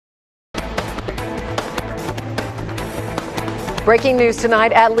Breaking news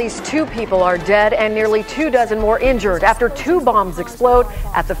tonight, at least 2 people are dead and nearly 24 more injured after 2 bombs explode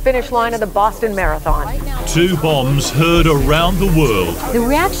at the finish line of the Boston Marathon. 2 bombs heard around the world. The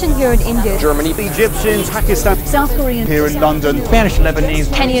reaction here in India, Germany, the Egyptians, Pakistan, South Korea, here in London, Spanish, Lebanese,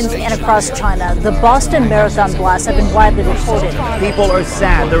 Kenyans, and across China. The Boston Marathon blasts have been widely reported. People are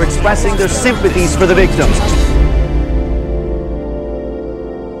sad. They're expressing their sympathies for the victims.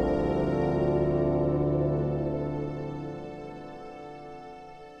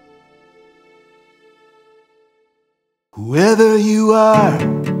 Whoever you are,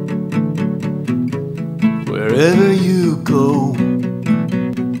 wherever you go,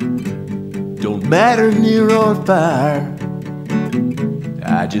 don't matter near or far,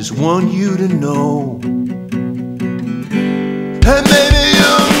 I just want you to know. And maybe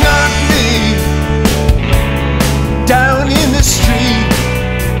you'll knock me down in the street,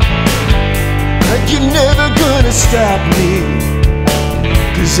 but you're never gonna stop me,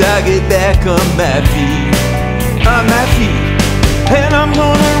 'cause I get back on my feet. On my feet, and I'm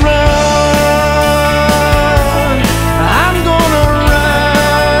gonna run, I'm gonna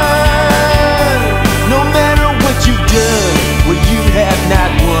run, no matter what you've done, what you have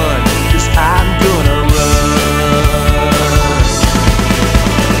not won, 'cause I'm gonna run.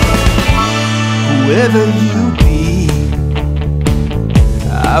 Whoever you be,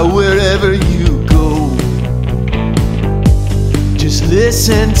 wherever you go, just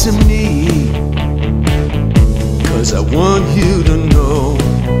listen to me, 'cause I want you to know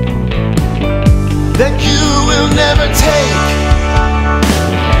that you will never take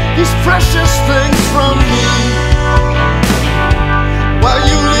these precious things from me. While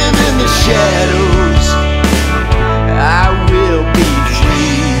you live in the shadows, I will be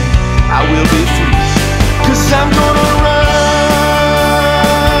free, I will be free, 'cause I'm gonna run,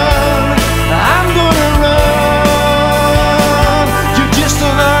 I'm gonna run. You're just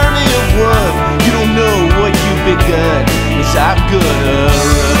an army of one, you don't know what you've begun, 'cause I'm gonna run.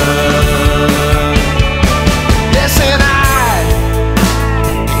 Yes, and I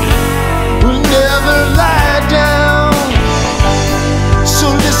will never lie down, so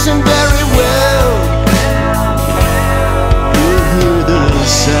listen very well. You'll hear the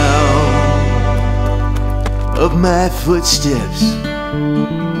sound of my footsteps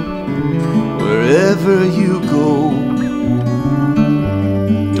wherever you go.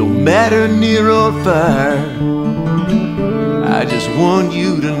 Don't matter near or far, I just want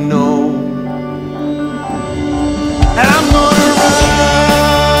you to know. And I'm gonna run,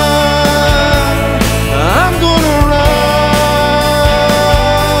 I'm gonna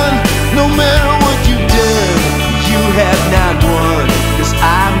run, no matter what you've done, you have not won, 'cause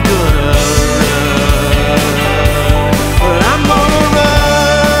I'm gonna run. But I'm gonna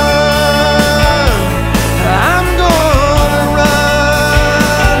run, I'm gonna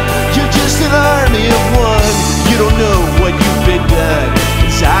run. You're just an army of one, you don't know what you've begun,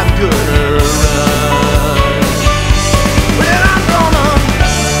 'cause I'm gonna run. Well, I'm gonna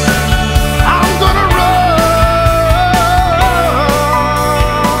run, I'm gonna run,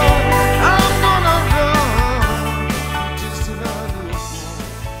 just an army of one.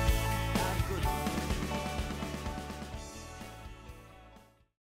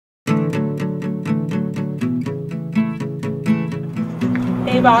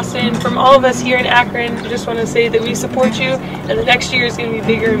 Hey Boston, from all of us here in Akron, I just want to say that we support you and the next year is going to be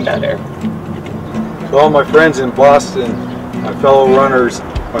bigger and better. To all my friends in Boston, my fellow runners,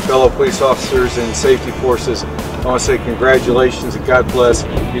 my fellow police officers and safety forces, I want to say congratulations and God bless.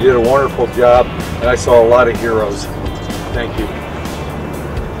 You did a wonderful job and I saw a lot of heroes. Thank you.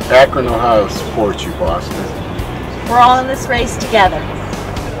 Akron, Ohio supports you, Boston. We're all in this race together.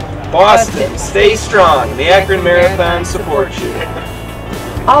 Boston, stay strong. The Akron Marathon supports you.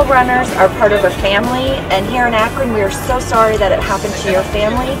 All runners are part of a family, and here in Akron we are so sorry that it happened to your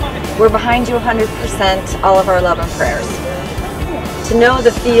family. We're behind you 100%, all of our love and prayers. To know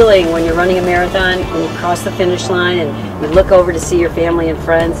the feeling when you're running a marathon, when you cross the finish line and you look over to see your family and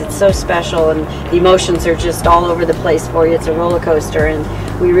friends, it's so special, and the emotions are just all over the place for you. It's a roller coaster, and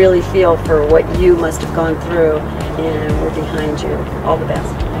we really feel for what you must have gone through, and we're behind you. All the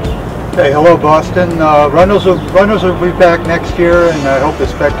best. Hey, hello Boston. Runners will be back next year, and I hope the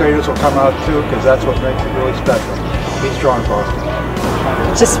spectators will come out too, because that's what makes it really special. Be strong, Boston.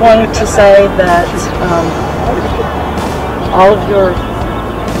 Just wanted to say that all of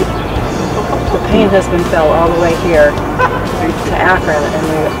the pain has been felt all the way here to Akron, and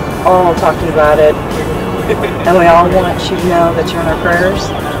we're all talking about it, and we all want you to know that you're in our prayers,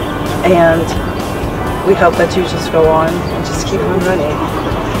 and we hope that you just go on and just keep on running.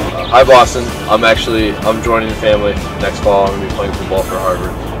 Hi Boston, I'm joining the family next fall. I'm going to be playing football for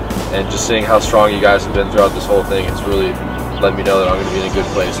Harvard. And just seeing how strong you guys have been throughout this whole thing, it's really let me know that I'm going to be in a good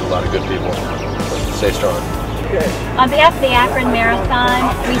place with a lot of good people. So stay strong. On behalf of the Akron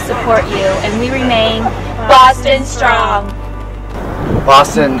Marathon, we support you and we remain Boston strong.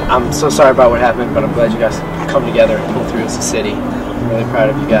 Boston, I'm so sorry about what happened, but I'm glad you guys come together and pull through as a city. I'm really proud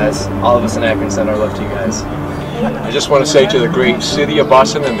of you guys. All of us in Akron send our love to you guys. I just want to say to the great city of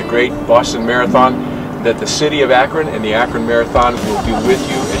Boston and the great Boston Marathon that the city of Akron and the Akron Marathon will be with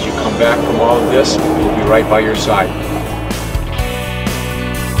you as you come back from all of this. We'll be right by your side.